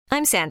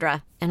I'm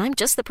Sandra, and I'm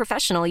just the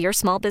professional your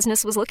small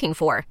business was looking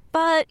for.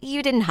 But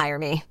you didn't hire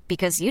me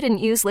because you didn't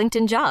use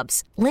LinkedIn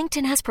Jobs.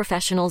 LinkedIn has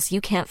professionals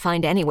you can't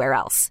find anywhere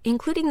else,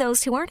 including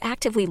those who aren't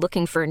actively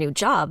looking for a new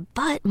job,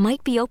 but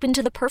might be open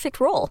to the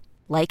perfect role,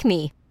 like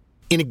me.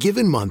 In a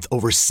given month,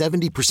 over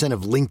 70%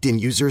 of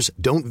LinkedIn users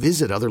don't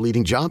visit other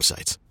leading job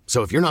sites.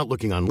 So if you're not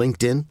looking on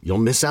LinkedIn, you'll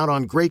miss out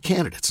on great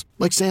candidates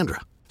like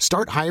Sandra.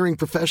 Start hiring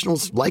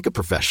professionals like a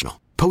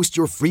professional. Post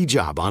your free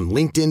job on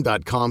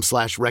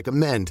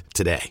linkedin.com/recommend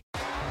today.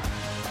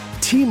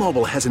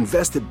 T-Mobile has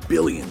invested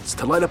billions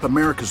to light up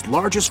America's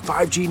largest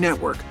 5G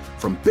network,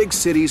 from big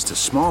cities to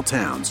small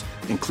towns,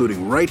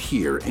 including right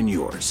here in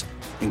yours.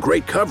 And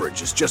great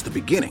coverage is just the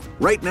beginning.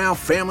 Right now,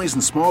 families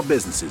and small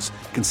businesses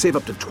can save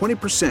up to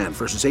 20%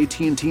 versus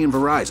AT&T and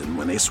Verizon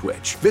when they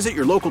switch. Visit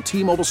your local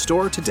T-Mobile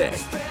store today.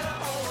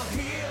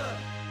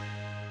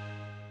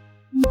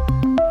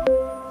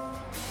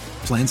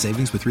 Plan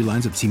savings with 3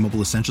 lines of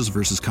T-Mobile Essentials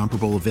versus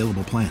comparable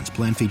available plans.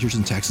 Plan features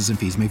and taxes and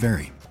fees may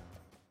vary.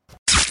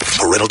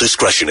 Parental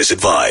discretion is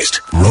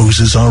advised.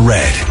 Roses are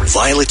red,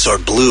 violets are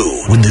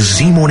blue. When the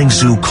Z Morning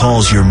Zoo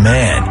calls your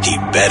man, he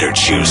better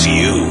choose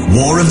you.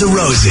 War of the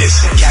Roses,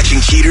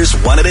 catching cheaters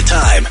one at a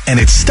time, and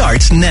it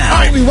starts now. All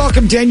right, we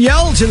welcome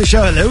Danielle to the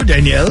show. Hello,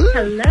 Danielle.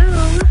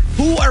 Hello.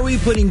 Who are we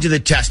putting to the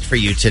test for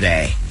you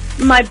today?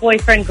 My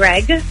boyfriend,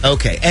 Greg.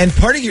 Okay, and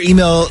part of your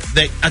email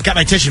that got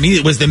my attention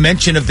immediately was the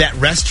mention of that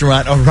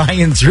restaurant,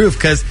 Orion's Roof,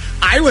 because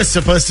I was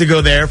supposed to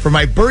go there for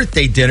my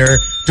birthday dinner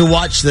to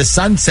watch the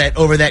sunset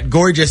over that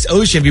gorgeous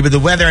ocean view, but the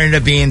weather ended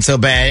up being so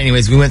bad.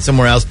 Anyways, we went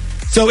somewhere else.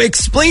 So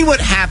explain what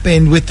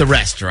happened with the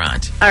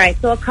restaurant. All right,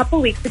 so a couple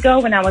weeks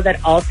ago when I was at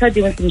Ulta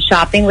doing some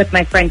shopping with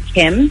my friend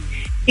Kim,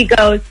 she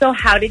goes, so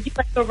how did you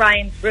like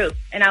Orion's Roof?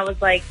 And I was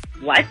like,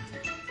 what?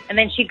 And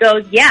then she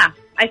goes, yeah,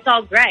 I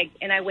saw Greg,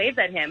 and I waved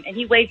at him, and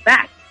he waved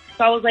back.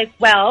 So I was like,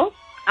 well,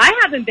 I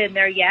haven't been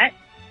there yet.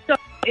 So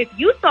if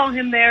you saw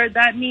him there,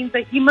 that means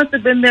that he must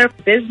have been there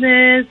for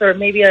business or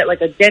maybe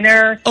like a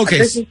dinner, okay, a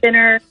business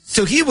dinner.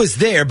 So he was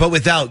there, but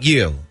without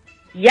you.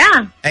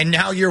 Yeah. And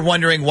now you're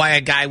wondering why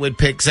a guy would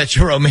pick such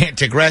a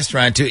romantic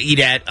restaurant to eat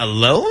at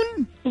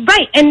alone?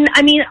 Right. And,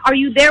 I mean, are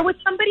you there with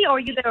somebody or are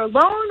you there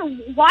alone?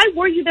 Why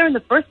were you there in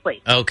the first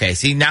place? Okay.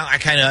 See, now I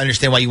kind of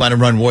understand why you want to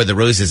run War of the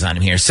Roses on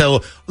him here.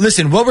 So,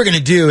 listen, what we're going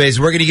to do is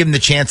we're going to give him the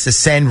chance to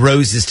send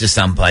roses to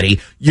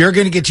somebody. You're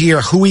going to get to hear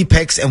who he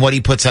picks and what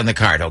he puts on the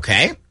card,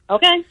 okay?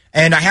 Okay.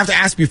 And I have to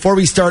ask before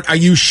we start, are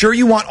you sure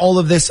you want all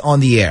of this on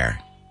the air?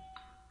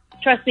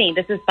 Trust me,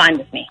 this is fine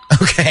with me.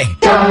 Okay.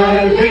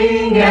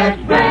 Darling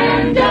at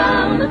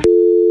random.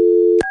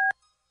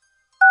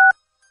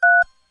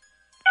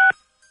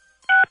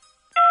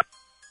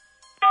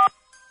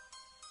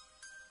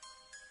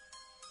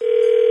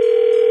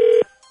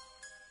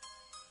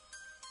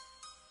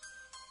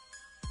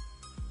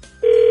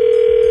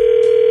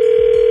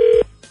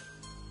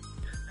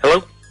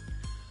 Hello?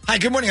 Hi,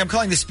 good morning. I'm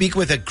calling to speak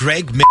with a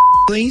Greg,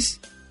 please.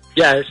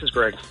 Yeah, this is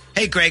Greg.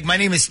 Hey, Greg, my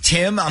name is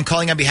Tim. I'm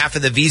calling on behalf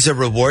of the Visa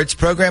Rewards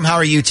Program. How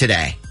are you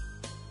today?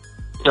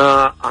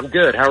 I'm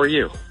good. How are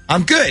you?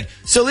 I'm good.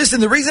 So listen,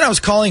 the reason I was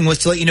calling was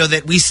to let you know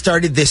that we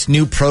started this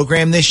new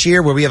program this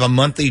year where we have a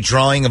monthly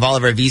drawing of all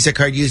of our Visa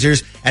card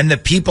users, and the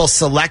people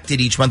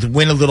selected each month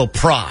win a little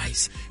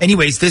prize.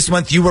 Anyways, this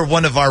month you were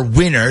one of our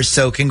winners,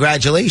 so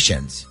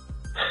congratulations.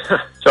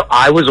 So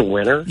I was a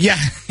winner? Yeah,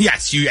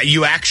 yes,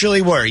 you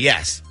actually were,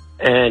 yes.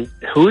 And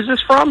who is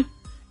this from?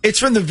 It's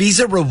from the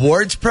Visa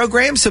Rewards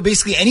Program. So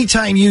basically,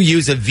 anytime you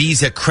use a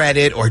Visa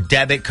credit or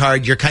debit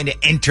card, you're kind of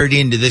entered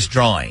into this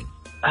drawing.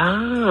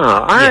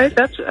 Ah, all right.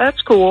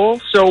 That's cool.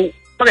 So,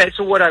 okay,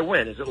 so what I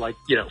win? Is it like,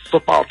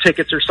 football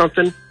tickets or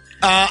something?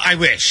 I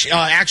wish.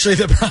 Actually,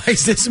 the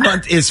prize this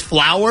month is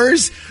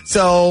flowers.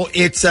 So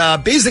it's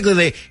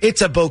basically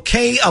it's a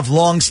bouquet of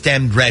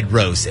long-stemmed red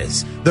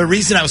roses. The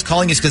reason I was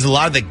calling is because a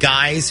lot of the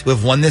guys who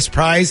have won this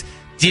prize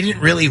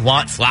didn't really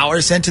want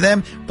flowers sent to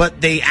them,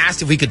 but they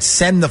asked if we could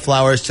send the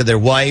flowers to their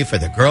wife or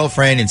their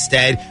girlfriend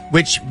instead,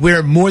 which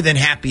we're more than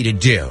happy to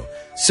do.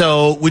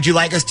 So would you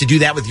like us to do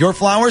that with your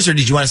flowers, or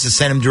did you want us to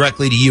send them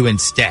directly to you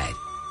instead?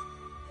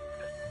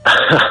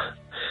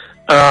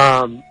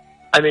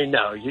 I mean,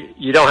 no,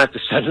 you don't have to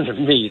send them to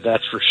me,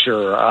 that's for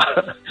sure.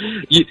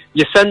 You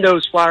send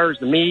those flowers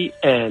to me,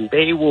 and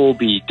they will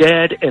be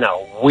dead in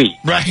a week.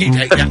 Right.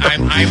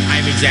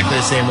 I'm exactly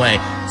the same way.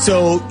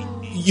 So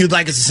you'd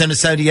like us to send to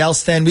somebody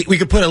else then? We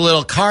could put a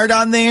little card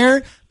on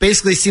there,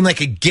 basically seem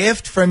like a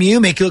gift from you,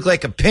 make you look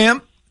like a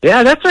pimp.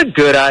 Yeah, that's a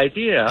good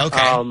idea. Okay.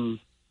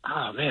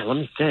 Oh, man, let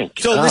me think.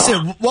 So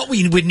listen, what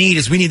we would need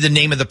is we need the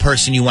name of the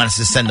person you want us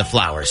to send the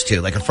flowers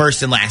to, like a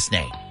first and last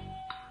name.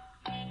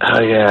 Oh,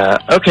 yeah.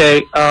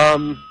 Okay.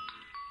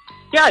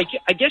 Yeah,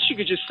 I guess you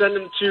could just send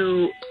them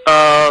to,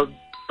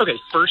 okay,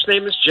 first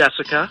name is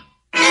Jessica,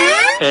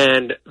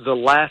 and the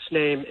last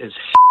name is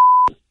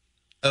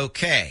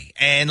Okay.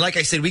 And like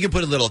I said, we can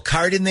put a little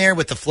card in there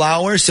with the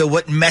flowers. So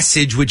what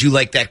message would you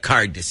like that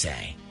card to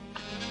say?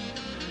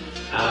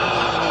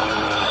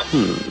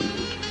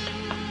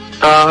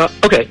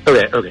 Okay.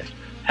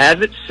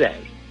 Have it say,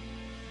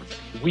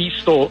 we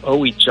still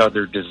owe each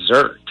other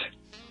dessert.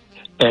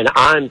 And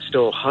I'm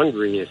still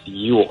hungry if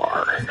you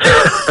are.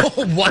 Oh,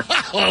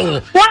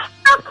 wow. What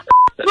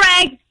the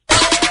Greg?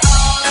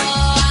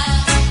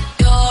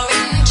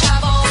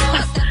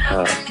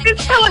 This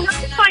is how I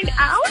have to find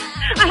out?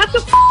 I have to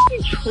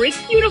f***ing trick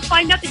you to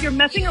find out that you're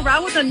messing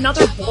around with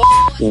another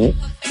boy?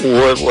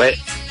 What?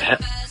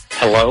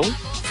 Hello?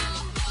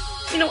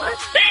 You know what?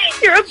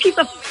 You're a piece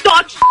of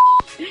dog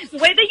shit. The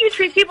way that you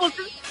treat people is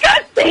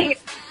disgusting.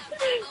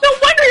 No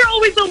wonder you're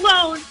always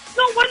alone.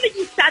 No wonder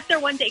you sat there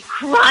one day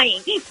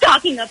crying,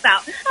 talking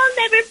about, I'll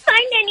never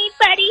find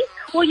anybody.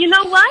 Well, you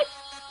know what?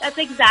 That's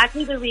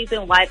exactly the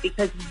reason why,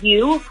 because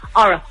you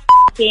are a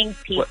f***ing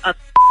piece of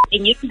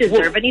and you can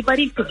deserve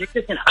anybody because you're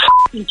just gonna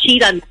f***ing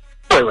cheat on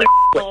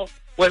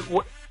Wait.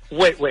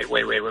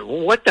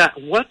 What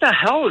the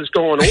hell is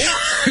going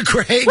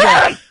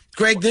on?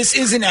 Greg, this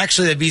isn't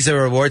actually the Visa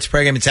Rewards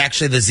program. It's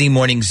actually the Z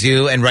Morning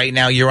Zoo, and right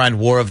now you're on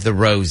War of the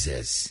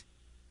Roses.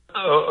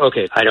 Oh,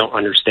 okay. I don't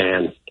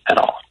understand at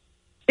all.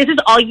 This is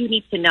all you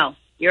need to know.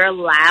 You're a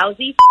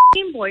lousy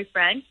f***ing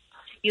boyfriend.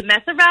 You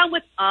mess around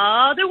with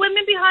other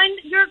women behind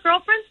your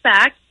girlfriend's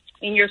back,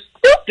 and you're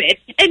stupid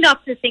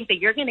enough to think that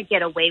you're going to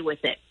get away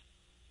with it.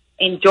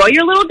 Enjoy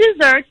your little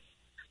dessert.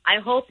 I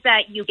hope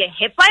that you get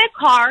hit by a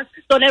car.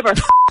 Don't ever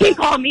f***ing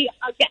call me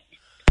again.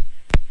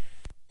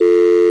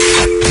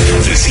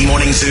 The Z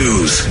Morning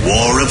Zoo's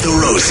War of the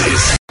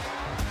Roses.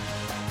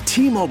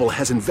 T-Mobile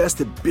has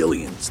invested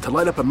billions to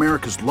light up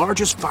America's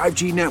largest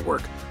 5G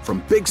network,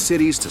 from big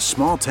cities to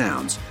small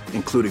towns,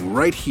 including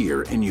right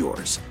here in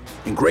yours.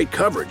 And great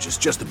coverage is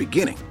just the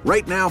beginning.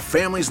 Right now,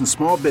 families and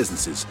small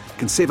businesses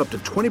can save up to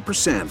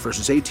 20%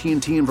 versus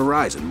AT&T and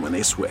Verizon when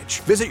they switch.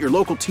 Visit your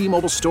local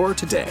T-Mobile store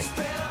today.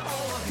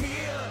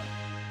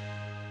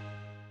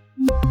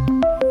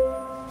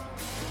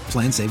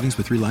 Plan savings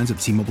with 3 lines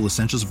of T-Mobile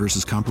Essentials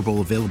versus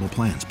comparable available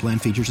plans. Plan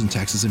features and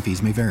taxes and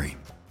fees may vary.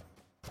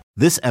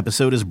 This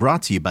episode is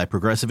brought to you by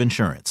Progressive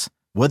Insurance.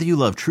 Whether you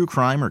love true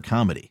crime or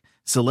comedy,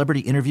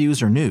 celebrity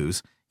interviews or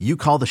news, you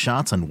call the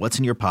shots on what's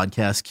in your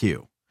podcast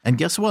queue. And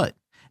guess what?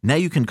 Now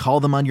you can call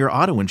them on your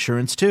auto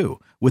insurance too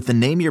with the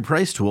Name Your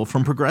Price tool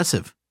from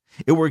Progressive.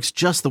 It works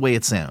just the way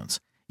it sounds.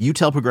 You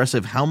tell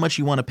Progressive how much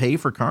you want to pay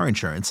for car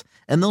insurance,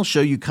 and they'll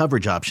show you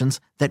coverage options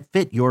that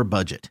fit your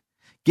budget.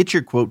 Get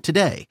your quote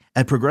today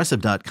at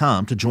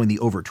Progressive.com to join the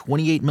over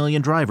 28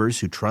 million drivers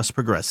who trust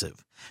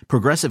Progressive.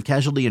 Progressive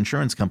Casualty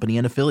Insurance Company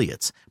and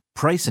Affiliates.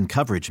 Price and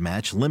coverage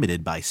match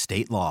limited by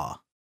state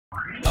law.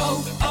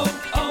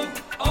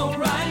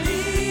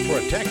 O'Reilly.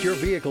 Protect your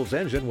vehicle's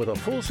engine with a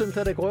full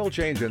synthetic oil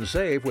change and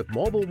save with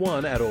Mobil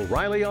 1 at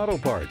O'Reilly Auto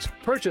Parts.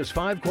 Purchase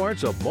 5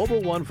 quarts of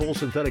Mobil 1 full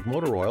synthetic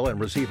motor oil and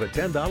receive a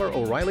 $10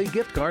 O'Reilly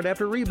gift card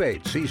after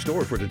rebate. See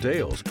store for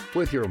details.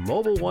 With your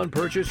Mobil 1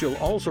 purchase, you'll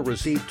also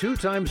receive 2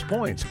 times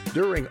points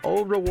during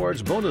O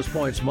Rewards Bonus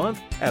Points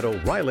Month at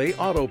O'Reilly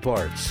Auto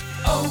Parts.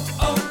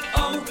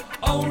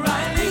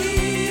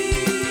 O'Reilly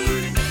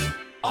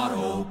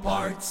Auto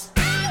Parts.